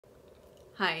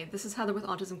Hi, this is Heather with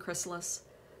Autism Chrysalis.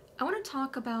 I want to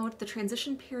talk about the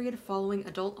transition period following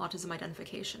adult autism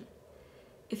identification.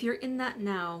 If you're in that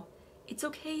now, it's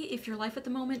okay if your life at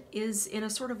the moment is in a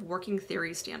sort of working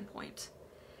theory standpoint.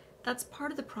 That's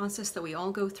part of the process that we all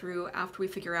go through after we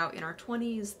figure out in our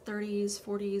 20s, 30s,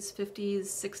 40s, 50s,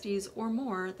 60s, or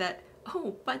more that,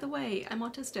 oh, by the way, I'm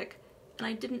autistic, and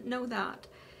I didn't know that.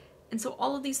 And so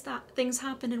all of these things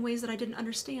happen in ways that I didn't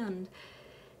understand.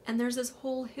 And there's this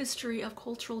whole history of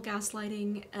cultural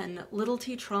gaslighting and little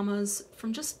t traumas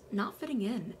from just not fitting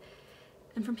in,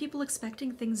 and from people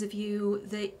expecting things of you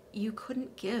that you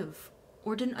couldn't give,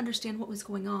 or didn't understand what was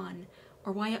going on,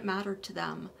 or why it mattered to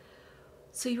them.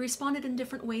 So you responded in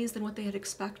different ways than what they had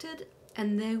expected,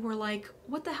 and they were like,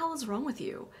 what the hell is wrong with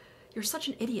you? You're such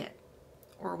an idiot,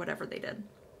 or whatever they did.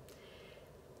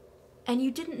 And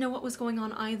you didn't know what was going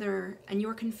on either, and you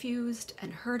were confused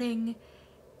and hurting.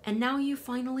 And now you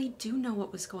finally do know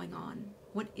what was going on,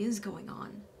 what is going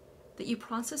on, that you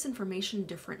process information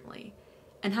differently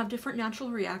and have different natural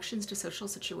reactions to social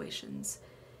situations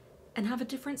and have a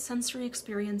different sensory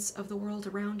experience of the world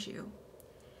around you.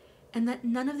 And that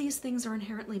none of these things are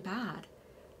inherently bad,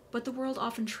 but the world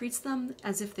often treats them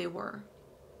as if they were.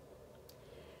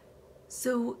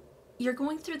 So you're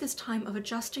going through this time of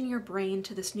adjusting your brain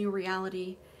to this new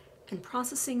reality and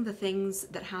processing the things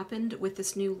that happened with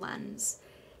this new lens,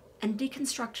 and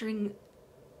deconstructing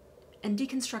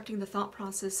the thought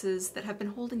processes that have been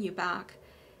holding you back,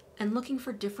 and looking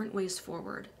for different ways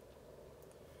forward.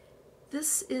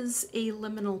 This is a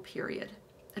liminal period,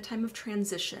 a time of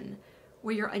transition,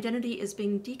 where your identity is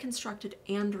being deconstructed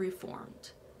and reformed.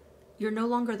 You're no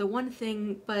longer the one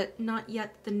thing, but not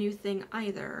yet the new thing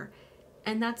either,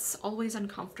 and that's always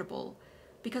uncomfortable,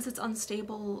 because it's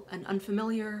unstable and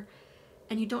unfamiliar,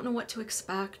 and you don't know what to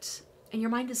expect, and your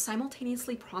mind is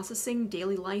simultaneously processing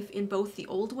daily life in both the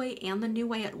old way and the new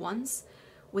way at once,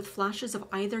 with flashes of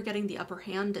either getting the upper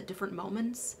hand at different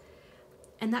moments.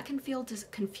 And that can feel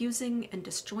confusing and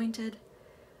disjointed.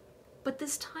 But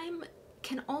this time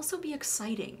can also be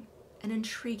exciting and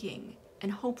intriguing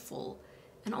and hopeful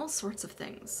and all sorts of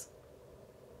things.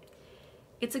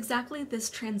 It's exactly this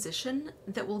transition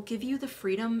that will give you the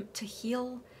freedom to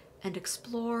heal and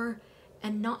explore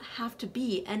and not have to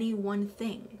be any one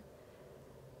thing.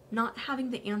 Not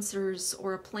having the answers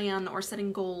or a plan or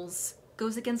setting goals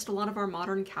goes against a lot of our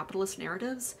modern capitalist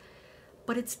narratives,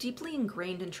 but it's deeply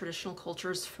ingrained in traditional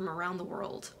cultures from around the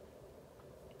world.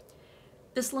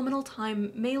 This liminal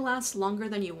time may last longer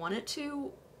than you want it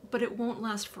to, but it won't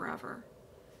last forever.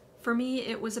 For me,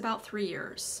 it was about 3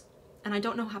 years, and I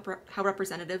don't know how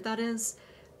representative that is,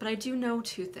 but I do know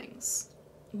two things.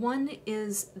 One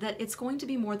is that it's going to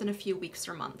be more than a few weeks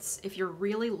or months if you're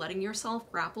really letting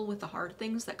yourself grapple with the hard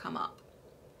things that come up.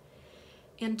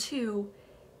 And two,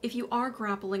 if you are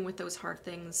grappling with those hard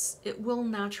things, it will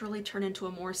naturally turn into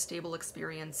a more stable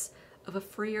experience of a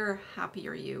freer,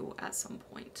 happier you at some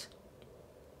point.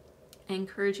 I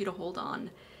encourage you to hold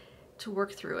on, to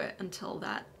work through it until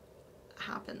that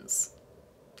happens.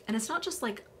 And it's not just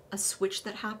like a switch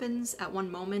that happens at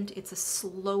one moment, it's a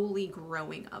slowly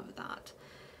growing of that.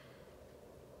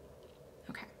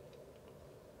 Okay.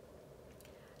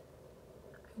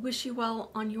 I wish you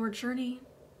well on your journey.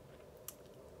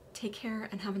 Take care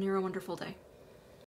and have a near wonderful day.